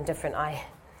us with an indifferent eye.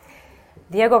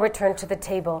 Diego returned to the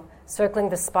table, circling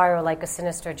the spiral like a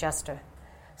sinister jester.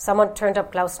 Someone turned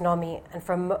up Klaus Nomi, and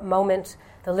for a moment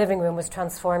the living room was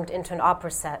transformed into an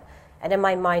opera set, and in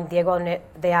my mind Diego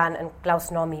Dean and Klaus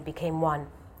Nomi became one.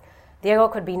 Diego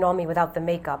could be Nomi without the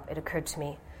makeup, it occurred to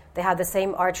me. They had the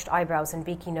same arched eyebrows and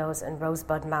beaky nose and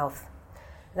rosebud mouth.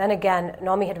 Then again,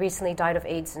 Nomi had recently died of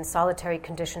AIDS in solitary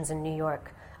conditions in New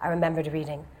York, I remembered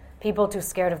reading. People too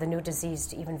scared of the new disease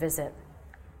to even visit.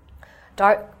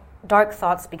 Dark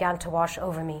thoughts began to wash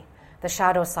over me, the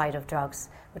shadow side of drugs,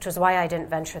 which was why I didn't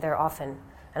venture there often,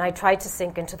 and I tried to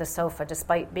sink into the sofa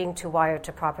despite being too wired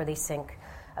to properly sink,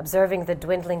 observing the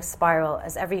dwindling spiral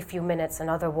as every few minutes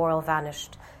another whorl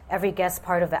vanished, every guess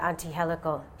part of the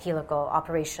anti-helical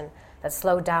operation that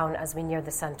slowed down as we neared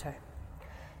the center.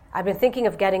 I'd been thinking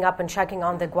of getting up and checking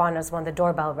on the iguanas when the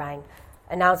doorbell rang,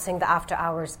 announcing the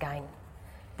after-hours gang.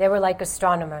 They were like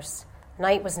astronomers.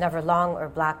 Night was never long or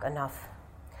black enough.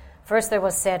 First there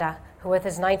was Seda, who with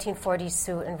his 1940s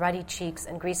suit and ruddy cheeks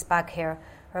and greased back hair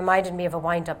reminded me of a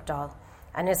wind-up doll,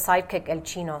 and his sidekick El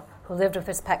Chino, who lived with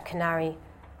his pet canary,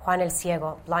 Juan el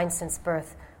Ciego, blind since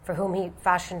birth, for whom he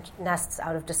fashioned nests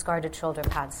out of discarded shoulder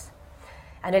pads.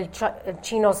 And El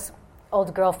Chino's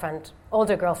older girlfriend,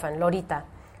 Lorita,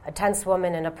 a tense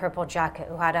woman in a purple jacket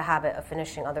who had a habit of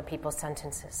finishing other people's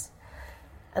sentences.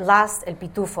 And last, El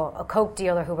Pitufo, a coke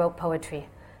dealer who wrote poetry.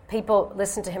 People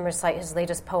listened to him recite his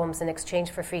latest poems in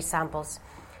exchange for free samples,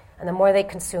 and the more they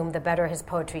consumed, the better his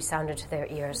poetry sounded to their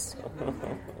ears.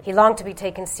 He longed to be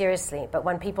taken seriously, but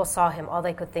when people saw him, all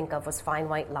they could think of was fine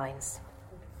white lines.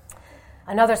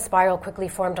 Another spiral quickly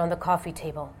formed on the coffee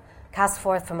table, cast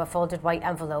forth from a folded white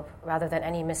envelope rather than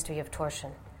any mystery of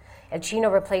torsion. El Chino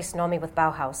replaced Nomi with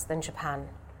Bauhaus, then Japan.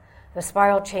 The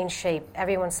spiral changed shape,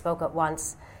 everyone spoke at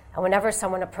once, and whenever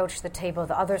someone approached the table,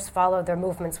 the others followed their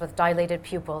movements with dilated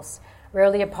pupils,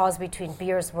 rarely a pause between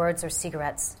beers, words, or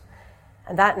cigarettes.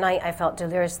 And that night I felt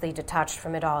deliriously detached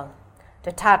from it all.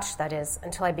 Detached, that is,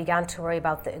 until I began to worry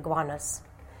about the iguanas.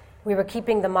 We were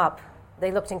keeping them up.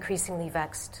 They looked increasingly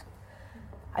vexed.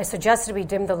 I suggested we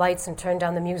dim the lights and turn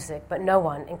down the music, but no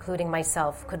one, including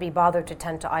myself, could be bothered to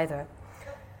tend to either.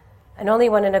 And only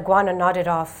when an iguana nodded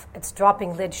off, its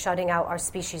dropping lid shutting out our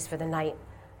species for the night,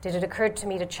 did it occur to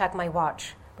me to check my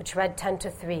watch, which read 10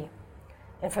 to 3,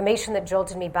 information that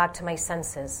jolted me back to my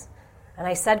senses. And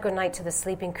I said goodnight to the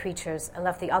sleeping creatures and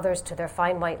left the others to their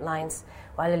fine white lines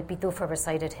while El Pitufo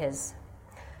recited his.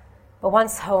 But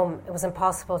once home, it was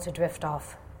impossible to drift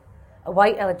off. A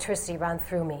white electricity ran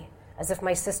through me, as if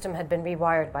my system had been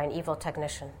rewired by an evil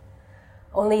technician.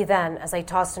 Only then, as I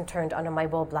tossed and turned under my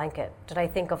wool blanket, did I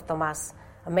think of Tomas,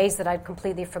 amazed that I'd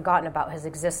completely forgotten about his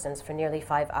existence for nearly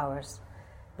 5 hours.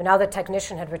 But now the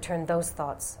technician had returned those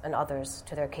thoughts and others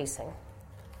to their casing.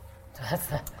 So that's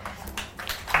the...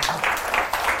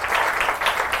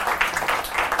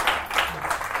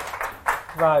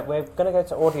 Right, we're going to go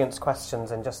to audience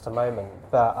questions in just a moment,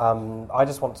 but I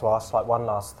just want to ask one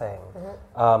last thing.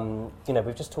 Mm-hmm.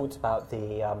 We've just talked about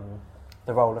the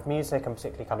role of music, and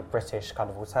particularly kind of British kind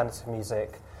of alternative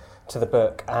music to the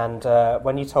book. And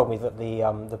when you told me that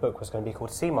the book was going to be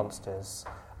called Sea Monsters,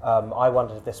 I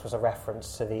wondered if this was a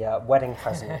reference to the Wedding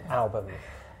Present album,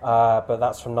 but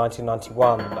that's from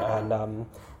 1991, and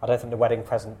I don't think the Wedding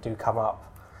Present do come up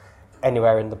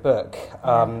anywhere in the book,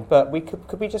 but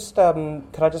could we just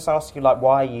could I just ask you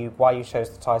why you chose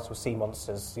the title Sea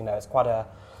Monsters? It's quite a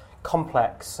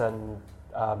complex and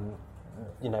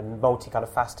multi kind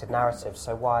of faceted narrative.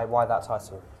 So why that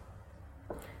title?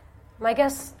 I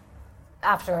guess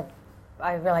after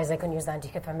I realized I couldn't use the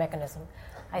Antikythera mechanism,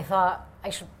 I thought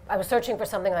I was searching for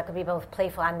something that could be both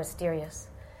playful and mysterious,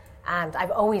 and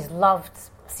I've always loved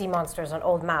sea monsters on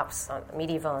old maps, on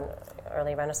medieval and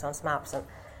early Renaissance maps, and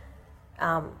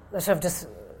there's sort of just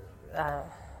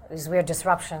these weird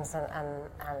disruptions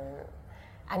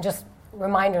and just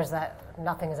reminders that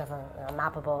nothing is ever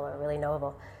mappable or really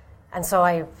knowable. And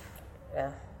so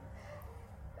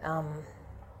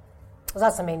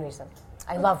that's the main reason.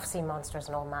 I love sea monsters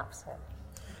and old maps. Yeah.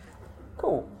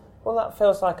 Cool. Well, that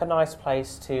feels like a nice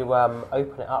place to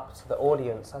open it up to the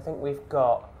audience. I think we've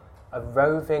got a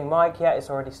roving mic. Yeah,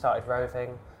 it's already started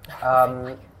roving.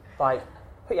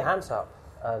 Put your hands up.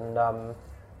 And,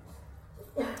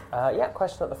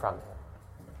 question at the front.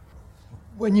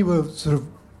 When you were sort of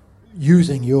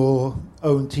using your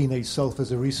own teenage self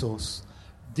as a resource,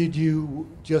 did you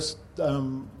just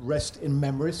rest in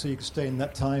memory so you could stay in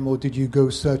that time, or did you go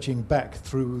searching back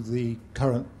through the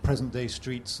current present-day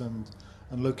streets and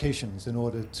locations in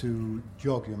order to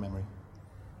jog your memory?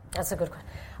 That's a good question.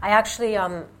 I actually...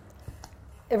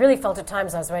 It really felt at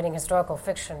times I was writing historical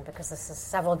fiction, because this is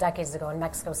several decades ago and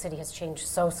Mexico City has changed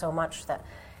so much that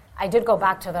I did go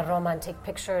back to the Roma and take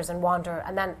pictures and wander,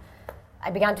 and then I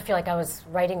began to feel like I was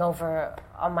writing over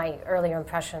on my earlier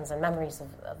impressions and memories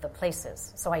of the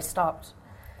places. So I stopped,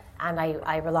 and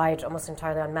I relied almost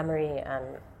entirely on memory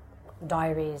and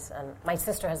diaries, and my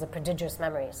sister has a prodigious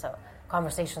memory, so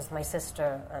conversations with my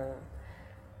sister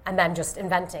and then just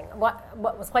inventing. What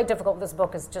was quite difficult with this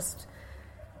book is just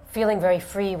feeling very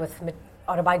free with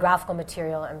autobiographical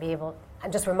material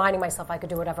and just reminding myself I could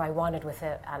do whatever I wanted with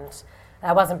it, and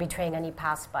I wasn't betraying any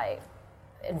past by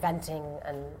inventing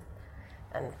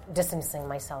and distancing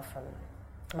myself from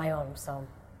my own. So,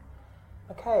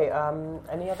 okay.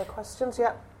 Any other questions?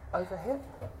 Yeah, over here.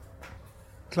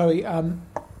 Chloe,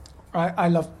 I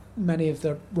love many of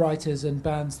the writers and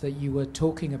bands that you were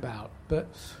talking about, but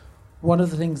one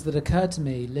of the things that occurred to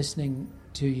me listening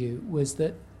to you was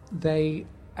that they,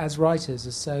 as writers,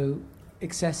 are so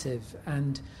excessive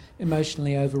and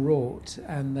emotionally overwrought,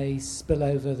 and they spill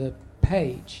over the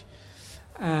page.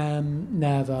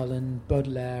 Nerval and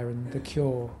Baudelaire and The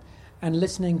Cure. And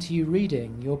listening to you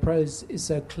reading, your prose is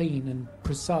so clean and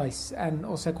precise and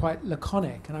also quite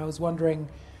laconic. And I was wondering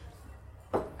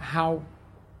how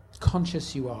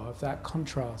conscious you are of that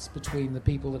contrast between the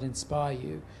people that inspire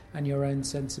you and your own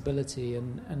sensibility,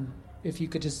 and if you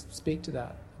could just speak to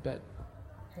that a bit.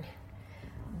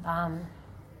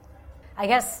 I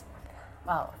guess,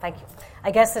 well, thank you.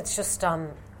 I guess it's just a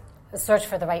search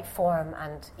for the right form,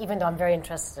 and even though I'm very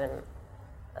interested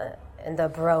in the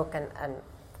Baroque and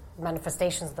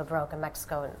manifestations of the Baroque in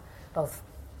Mexico, and both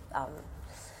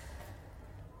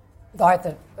the art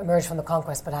that emerged from the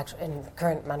conquest, but actually in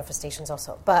current manifestations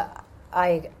also. But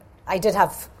I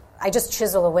just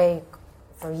chisel away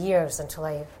for years until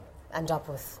I end up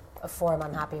with a form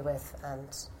I'm happy with,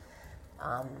 and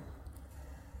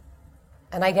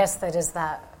I guess that is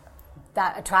that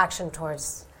attraction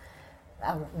towards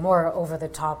more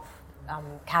over-the-top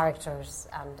characters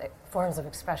and forms of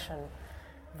expression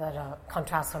that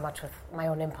contrast so much with my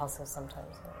own impulses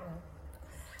sometimes.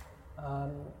 Yeah.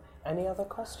 Any other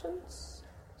questions?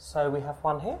 So we have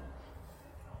one here.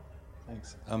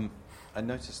 Thanks. I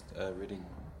noticed reading,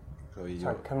 Chloe.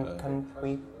 Sorry, can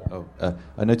we? Yeah.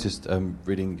 I noticed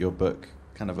reading your book,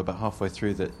 kind of about halfway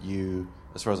through, that you,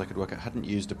 as far as I could work out, hadn't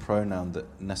used a pronoun that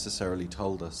necessarily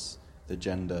told us the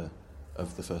gender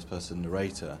of the first-person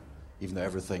narrator, even though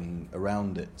everything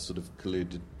around it sort of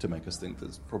colluded to make us think that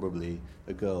it's probably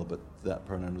a girl, but that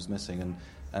pronoun was missing.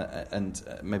 And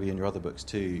maybe in your other books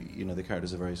too, the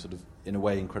characters are very sort of, in a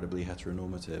way, incredibly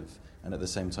heteronormative, and at the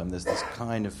same time there's this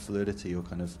kind of fluidity or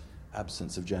kind of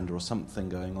absence of gender or something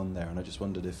going on there, and I just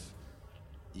wondered if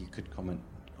you could comment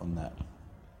on that.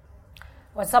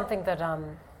 Well, it's something that,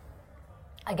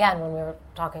 again, when we were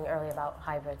talking earlier about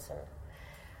hybrids,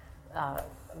 and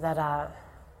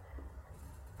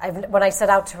when I set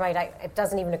out to write, it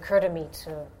doesn't even occur to me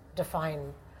to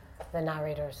define the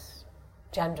narrator's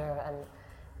gender,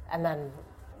 and then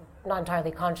not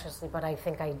entirely consciously, but I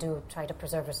think I do try to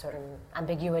preserve a certain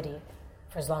ambiguity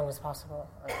for as long as possible.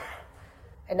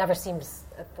 It never seems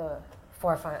at the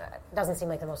forefront. It doesn't seem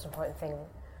like the most important thing.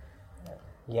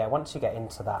 Yeah, once you get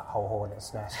into that whole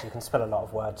hornet's nest, you can spill a lot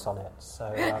of words on it. So,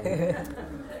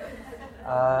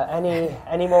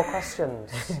 any more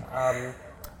questions?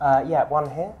 Yeah, one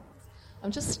here.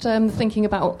 I'm just thinking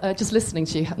about, just listening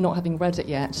to you, not having read it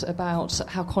yet, about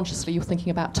how consciously you're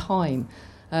thinking about time,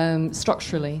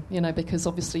 structurally, because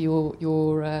obviously you're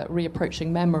reapproaching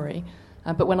memory.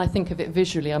 But when I think of it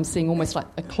visually, I'm seeing almost like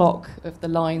a clock of the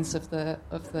lines of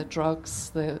the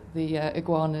drugs, the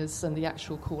iguanas, and the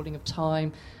actual calling of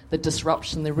time, the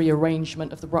disruption, the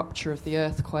rearrangement of the rupture of the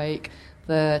earthquake,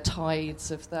 the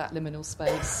tides of that liminal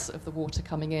space of the water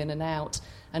coming in and out,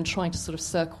 and trying to sort of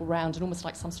circle round and almost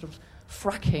like some sort of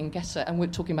fracking, get it? And we're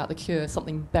talking about The Cure,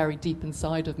 something buried deep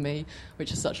inside of me,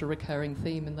 which is such a recurring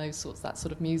theme in that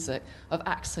sort of music, of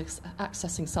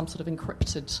accessing some sort of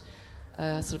encrypted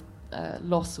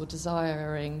loss or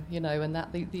desiring, and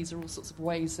that these are all sorts of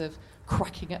ways of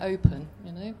cracking it open,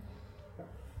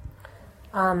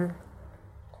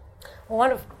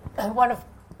 One of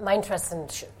my interests in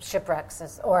shipwrecks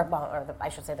is, I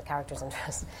should say the character's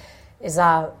interest, is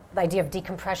the idea of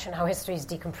decompression, how history is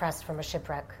decompressed from a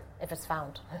shipwreck if it's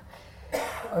found,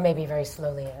 or maybe very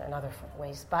slowly in other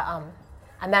ways. But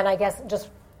and then I guess just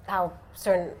how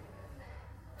certain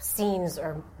scenes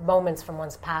or moments from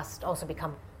one's past also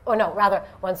become. Or no, rather,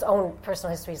 one's own personal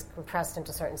history is compressed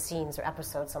into certain scenes or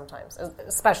episodes sometimes,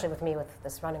 especially with me with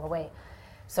this running away.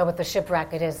 So with the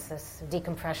shipwreck, it is this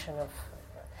decompression of...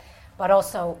 But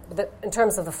also, in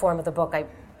terms of the form of the book,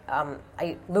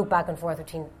 I loop back and forth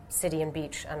between city and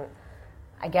beach, and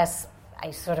I guess I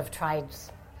sort of tried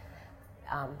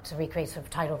to recreate sort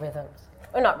of tidal rhythms.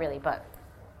 Or not really, but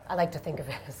I like to think of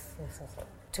it as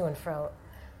to and fro.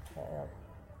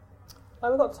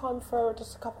 We've got time for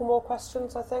just a couple more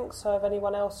questions, I think. So if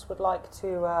anyone else would like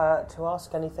to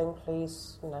ask anything,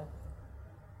 please,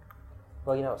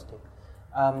 Well, you know what to do.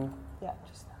 Yeah,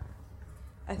 just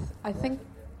that. I think...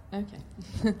 Okay.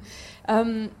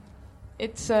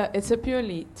 It's a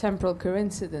purely temporal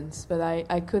coincidence, but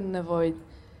I couldn't avoid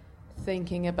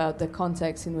thinking about the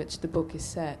context in which the book is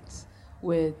set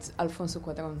with Alfonso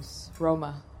Cuarón's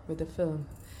Roma, with the film,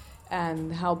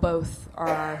 and how both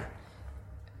are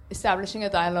establishing a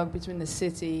dialogue between the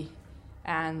city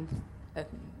and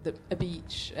a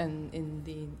beach, and in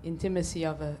the intimacy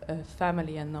of a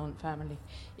family and non-family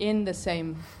in the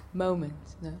same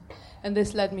moment. And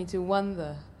this led me to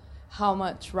wonder how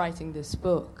much writing this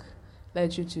book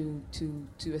led you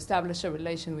to establish a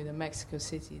relation with a Mexico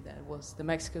City that was the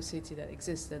Mexico City that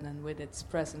existed and with its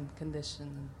present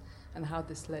condition, and how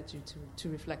this led you to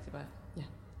reflect about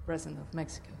present of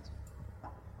Mexico.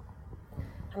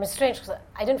 I mean, it's strange because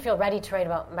I didn't feel ready to write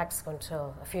about Mexico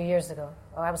until a few years ago.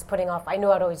 Or I was putting off. I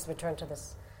knew I'd always return to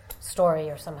this story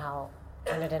or somehow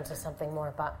turn it into something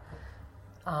more. But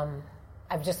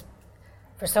I've just,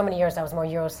 for so many years, I was more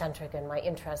Eurocentric in my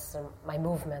interests and my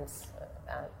movements.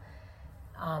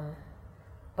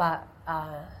 But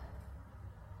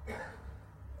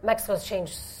Mexico's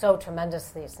changed so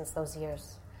tremendously since those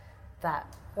years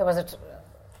that there was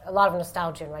a lot of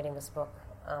nostalgia in writing this book.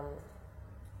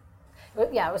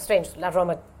 It was strange. La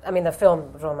Roma, the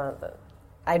film Roma,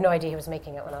 I had no idea he was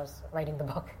making it when I was writing the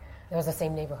book. It was the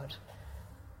same neighborhood.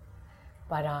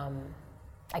 But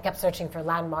I kept searching for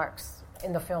landmarks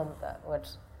in the film that would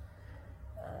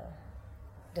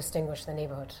distinguish the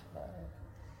neighborhood.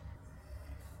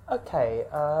 Okay,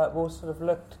 we'll sort of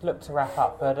look to wrap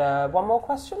up, but one more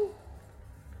question?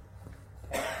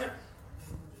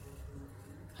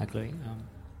 Hi, Chloe.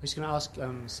 I was going to ask,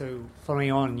 so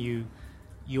following on,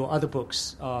 your other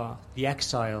books are The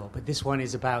Exile, but this one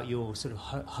is about your sort of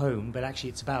home, but actually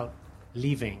it's about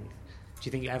leaving. Do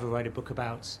you think you'll ever write a book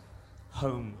about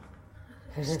home,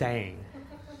 staying?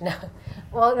 No.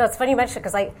 Well, no, it's funny you mention it,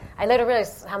 because I later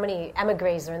realized how many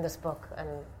emigres are in this book,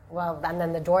 and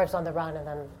then the dwarves on the run, and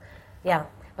then,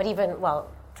 but even,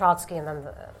 Trotsky and then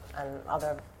and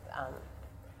other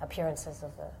appearances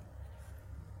of the...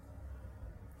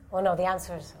 Well, no, the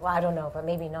answer is, I don't know, but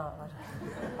maybe not.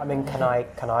 I mean, can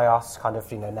I ask, kind of,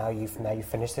 now you've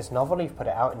finished this novel, you've put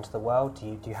it out into the world,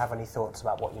 do you have any thoughts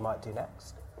about what you might do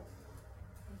next?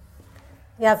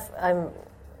 Yeah,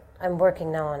 I'm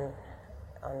working now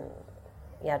on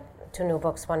 2 new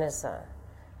books. One is, I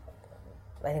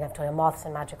think I've told you, Moths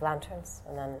and Magic Lanterns,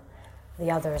 and then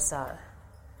the other is,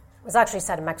 was actually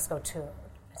set in Mexico too.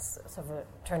 It's sort of a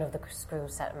Turn of the Screw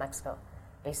set in Mexico,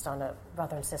 based on a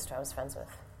brother and sister I was friends with.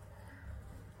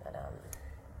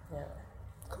 Yeah.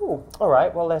 Cool. All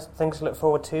right. Well, there's things to look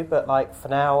forward to, but like for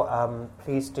now,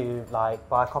 please do like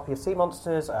buy a copy of Sea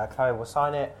Monsters. Chloe will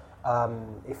sign it.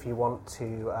 If you want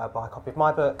to buy a copy of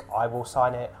my book, I will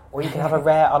sign it, or you can have a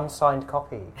rare unsigned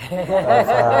copy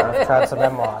of Trans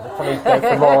Memoir. They'll probably go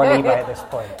for more on eBay at this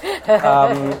point.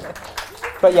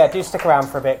 But yeah, do stick around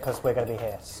for a bit because we're going to be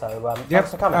here. So thanks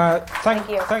for coming. Thank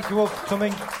you all for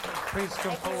coming. Please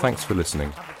come forward. Thanks for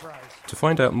listening. To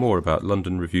find out more about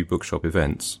London Review Bookshop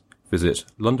events, visit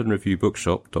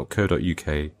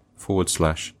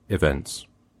londonreviewbookshop.co.uk/events.